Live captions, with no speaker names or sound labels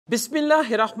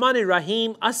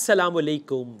Bismillahirrahmanirrahim. Assalamu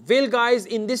alaikum. Well guys,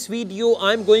 in this video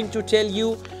I'm going to tell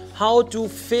you how to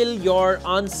fill your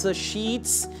answer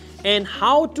sheets and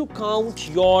how to count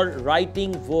your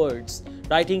writing words.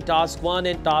 Writing task 1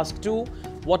 and task 2.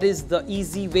 What is the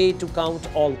easy way to count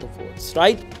all the words,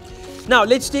 right? Now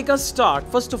let's take a start.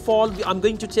 First of all, I'm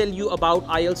going to tell you about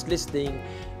IELTS listening.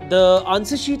 The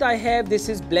answer sheet I have, this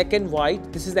is black and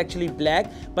white. This is actually black,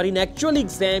 but in actual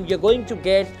exam you're going to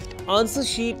get answer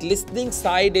sheet listening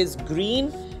side is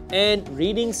green and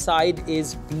reading side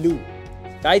is blue,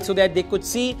 right? So that they could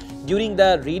see during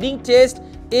the reading test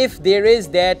if there is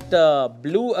that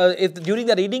during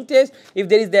the reading test, if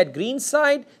there is that green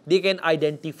side, they can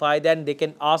identify that and they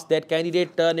can ask that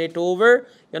candidate, turn it over,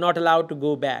 you're not allowed to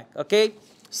go back, okay?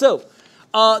 So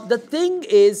the thing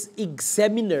is,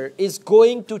 examiner is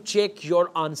going to check your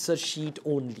answer sheet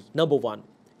only, number one.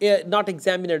 Not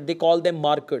examiner, they call them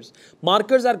markers.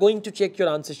 Markers are going to check your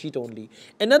answer sheet only.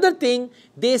 Another thing,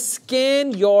 they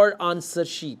scan your answer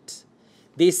sheet.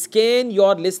 They scan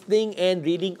your listening and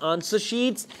reading answer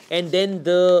sheets, and then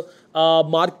the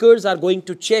markers are going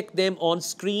to check them on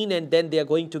screen, and then they are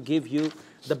going to give you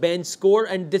the bench score.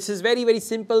 And this is very, very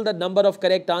simple, the number of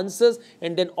correct answers,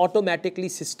 and then automatically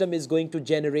system is going to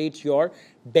generate your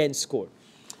bench score.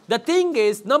 The thing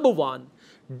is, number one,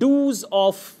 do's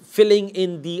of filling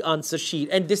in the answer sheet,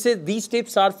 and these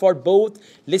tips are for both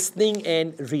listening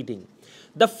and reading.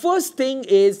 The first thing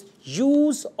is,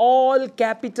 use all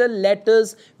capital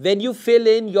letters when you fill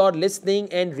in your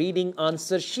listening and reading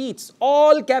answer sheets.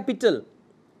 All capital,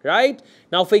 right?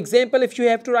 Now, for example, if you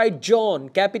have to write John,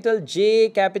 capital J,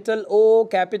 capital O,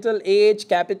 capital H,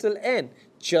 capital N,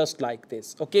 just like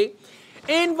this, okay?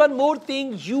 And one more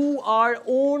thing, you are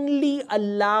only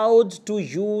allowed to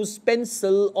use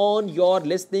pencil on your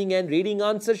listening and reading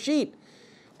answer sheet.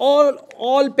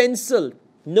 All pencil,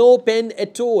 no pen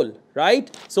at all, right?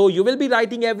 So you will be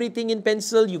writing everything in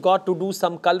pencil. You got to do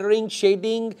some coloring,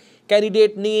 shading,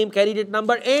 candidate name, candidate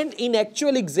number, and in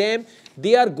actual exam,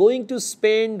 they are going to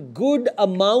spend good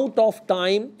amount of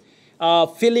time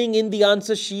filling in the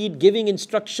answer sheet, giving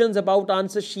instructions about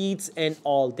answer sheets and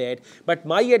all that. But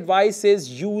my advice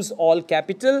is use all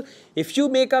capital. If you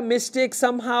make a mistake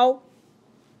somehow,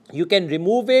 you can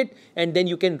remove it and then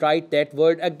you can write that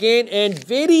word again. And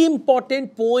very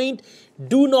important point,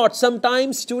 do not,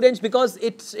 sometimes students, because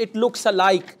it looks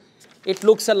alike. It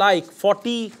looks alike,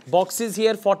 40 boxes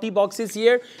here, 40 boxes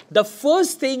here. The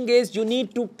first thing is you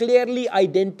need to clearly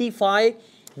identify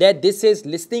that this is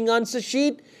listening answer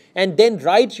sheet, and then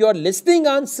write your listening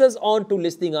answers onto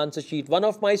listening answer sheet. One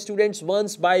of my students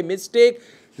once by mistake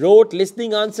wrote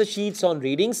listening answer sheets on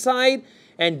reading side,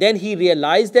 and then he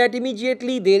realized that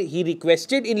immediately. He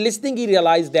requested, in listening he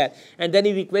realized that, and then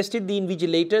he requested the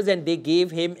invigilators and they gave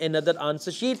him another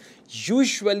answer sheet.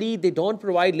 Usually they don't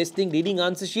provide listening reading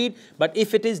answer sheet, but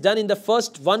if it is done in the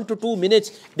first 1 to 2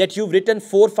 minutes that you've written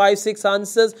 4, 5, 6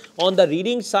 answers on the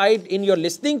reading side in your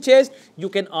listening test, you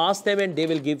can ask them and they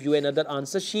will give you another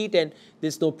answer sheet, and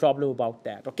there's no problem about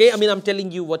that, okay? I mean, I'm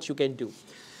telling you what you can do.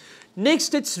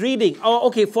 Next, it's reading.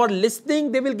 Okay, for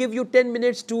listening, they will give you 10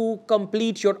 minutes to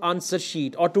complete your answer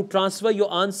sheet or to transfer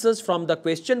your answers from the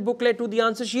question booklet to the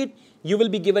answer sheet. You will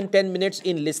be given 10 minutes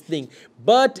in listening.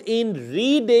 But in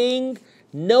reading,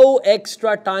 no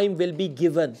extra time will be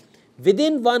given.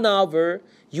 Within 1 hour,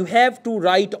 you have to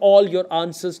write all your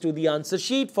answers to the answer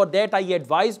sheet. For that, I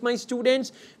advise my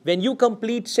students, when you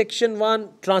complete section 1,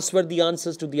 transfer the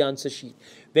answers to the answer sheet.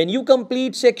 When you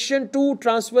complete section 2,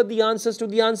 transfer the answers to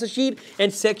the answer sheet,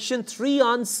 and section 3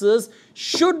 answers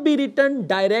should be written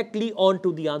directly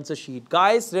onto the answer sheet.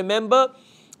 Guys, remember,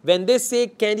 when they say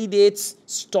candidates,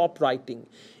 stop writing.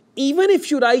 Even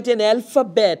if you write an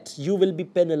alphabet, you will be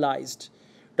penalized.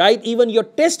 Right? Even your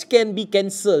test can be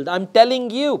cancelled. I'm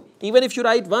telling you, even if you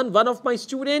write one of my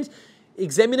students,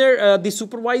 examiner, the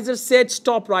supervisor said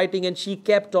stop writing, and she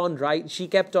kept on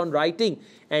writing,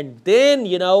 and then,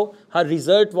 you know, her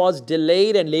result was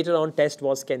delayed and later on test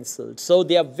was cancelled. So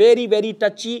they are very, very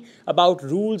touchy about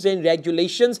rules and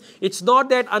regulations. It's not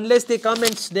that unless they come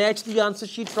and snatch the answer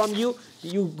sheet from you,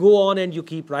 you go on and you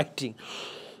keep writing.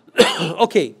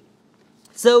 Okay,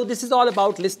 so this is all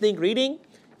about listening, reading.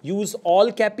 Use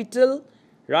all capital,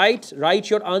 right?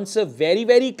 Write your answer very,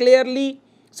 very clearly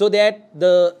so that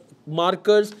the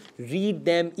markers read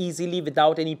them easily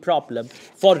without any problem.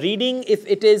 For reading, if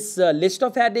it is a list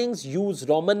of headings, use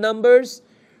Roman numbers,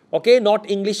 okay, not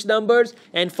English numbers.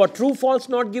 And for true, false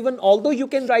not given, although you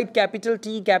can write capital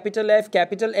T, capital F,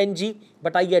 capital NG,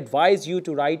 but I advise you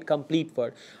to write complete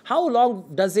word. How long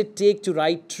does it take to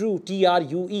write true,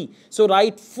 TRUE? So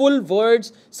write full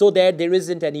words so that there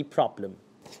isn't any problem.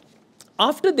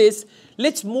 After this,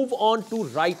 let's move on to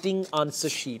writing answer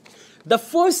sheet. The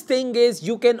first thing is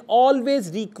you can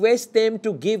always request them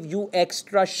to give you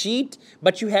extra sheet,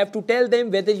 but you have to tell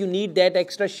them whether you need that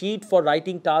extra sheet for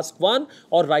writing task 1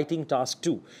 or writing task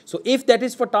 2. So if that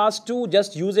is for task 2,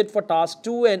 just use it for task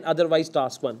 2 and otherwise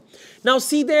task 1. Now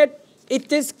see that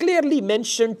it is clearly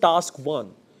mentioned task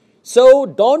 1. So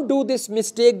don't do this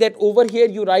mistake that over here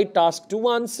you write task 2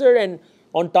 answer and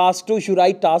on task 2 you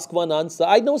write task 1 answer.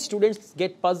 I know students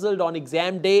get puzzled on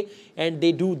exam day and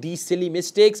they do these silly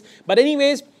mistakes. But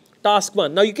anyways, task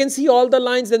 1. Now you can see all the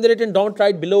lines and they're written, don't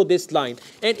write below this line.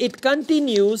 And it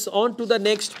continues on to the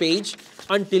next page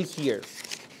until here.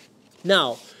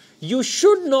 Now, you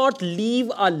should not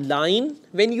leave a line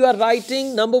when you are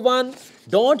writing. Number 1,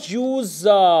 don't use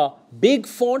big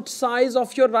font size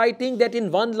of your writing that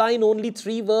in one line only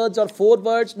 3 words or 4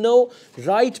 words. No,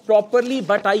 write properly,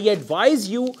 but I advise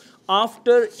you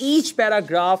after each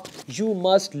paragraph, you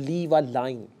must leave a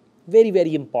line. Very,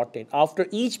 very important. After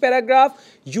each paragraph,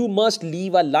 you must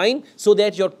leave a line so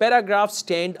that your paragraphs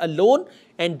stand alone,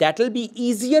 and that will be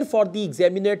easier for the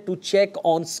examiner to check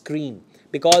on screen.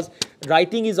 Because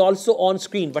writing is also on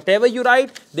screen. Whatever you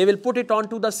write, they will put it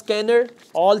onto the scanner,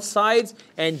 all sides,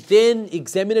 and then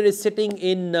examiner is sitting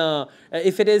in,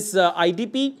 if it is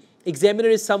IDP, examiner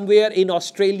is somewhere in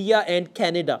Australia and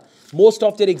Canada. Most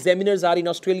of their examiners are in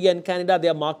Australia and Canada, they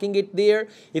are marking it there.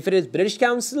 If it is British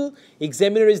Council,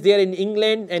 examiner is there in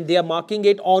England and they are marking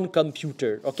it on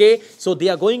computer, okay? So they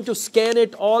are going to scan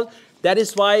it all. That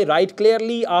is why write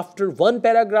clearly after one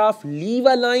paragraph, leave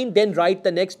a line, then write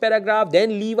the next paragraph,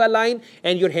 then leave a line,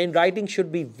 and your handwriting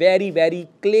should be very, very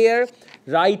clear.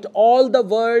 Write all the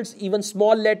words, even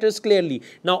small letters clearly.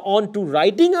 Now on to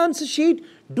writing answer sheet,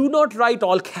 do not write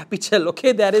all capital,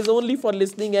 okay? That is only for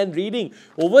listening and reading.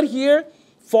 Over here,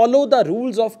 follow the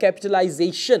rules of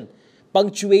capitalization,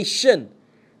 punctuation,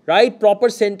 right? Proper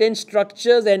sentence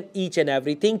structures and each and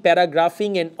everything,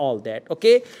 paragraphing and all that,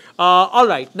 okay? All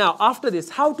right, now after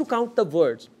this, how to count the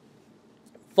words?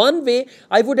 One way,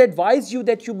 I would advise you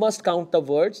that you must count the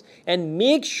words and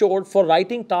make sure for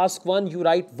writing task 1, you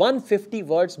write 150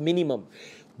 words minimum.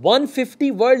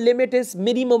 150 word limit is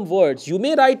minimum words. You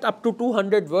may write up to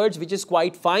 200 words, which is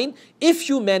quite fine if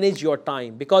you manage your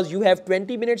time, because you have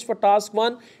 20 minutes for task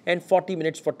 1 and 40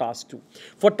 minutes for task 2.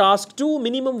 For task 2,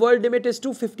 minimum word limit is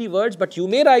 250 words, but you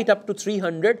may write up to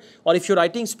 300, or if your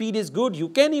writing speed is good, you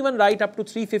can even write up to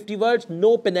 350 words.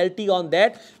 No penalty on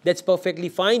that. That's perfectly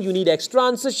fine. You need extra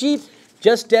answer sheet.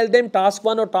 Just tell them task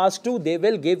 1 or task 2, they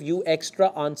will give you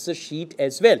extra answer sheet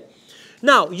as well.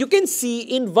 Now, you can see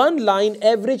in one line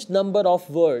average number of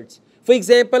words. For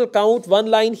example, count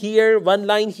one line here, one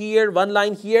line here, one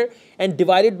line here, and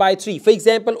divide it by 3. For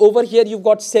example, over here you've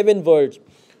got 7 words.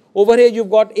 Over here you've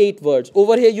got 8 words.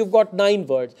 Over here you've got 9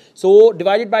 words. So,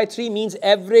 divided by 3 means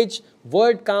average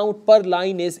word count per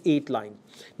line is 8 lines.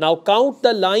 Now, count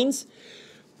the lines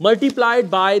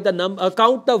multiplied by the number,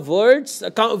 count the words,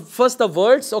 first the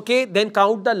words, okay, then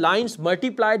count the lines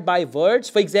multiplied by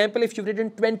words. For example, if you've written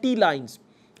 20 lines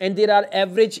and there are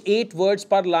average 8 words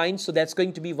per line, so that's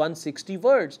going to be 160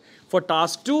 words. For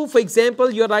task 2, for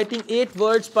example, you're writing 8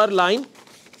 words per line,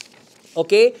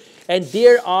 okay, and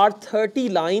there are 30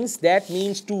 lines, that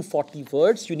means 240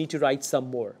 words, you need to write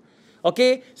some more.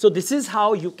 Okay, so this is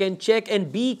how you can check,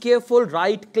 and be careful,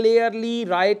 write clearly,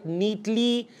 write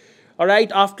neatly.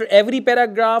 Alright, after every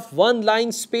paragraph, one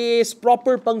line space,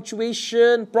 proper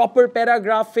punctuation, proper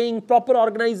paragraphing, proper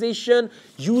organization,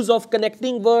 use of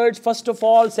connecting words, first of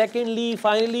all, secondly,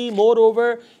 finally,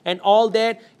 moreover, and all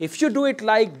that. If you do it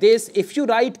like this, if you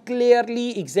write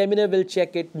clearly, examiner will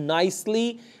check it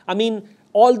nicely. I mean,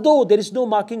 although there is no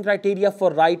marking criteria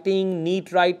for writing,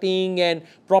 neat writing and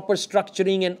proper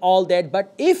structuring and all that,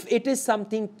 but if it is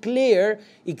something clear,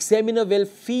 examiner will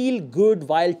feel good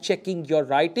while checking your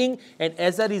writing, and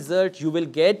as a result, you will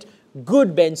get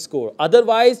good bench score.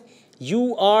 Otherwise,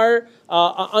 you are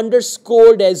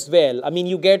underscored as well. I mean,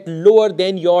 you get lower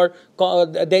than your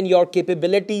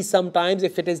capabilities sometimes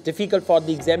if it is difficult for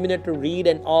the examiner to read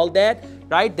and all that,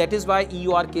 right? That is why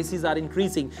EOR cases are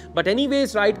increasing. But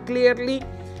anyways, write clearly,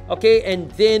 okay, and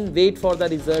then wait for the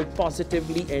result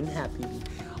positively and happily.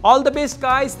 All the best,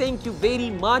 guys. Thank you very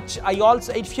much. I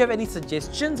also, if you have any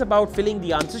suggestions about filling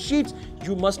the answer sheets,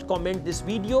 you must comment this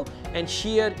video and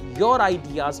share your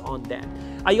ideas on that.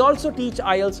 I also teach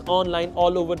IELTS online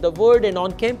all over the world and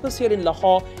on campus here in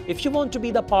Lahore. If you want to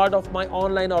be the part of my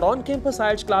online or on-campus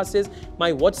IELTS classes,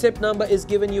 my WhatsApp number is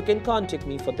given. You can contact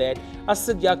me for that.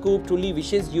 Asad Yaqub truly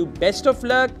wishes you best of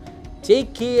luck.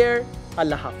 Take care.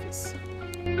 Allah Hafiz.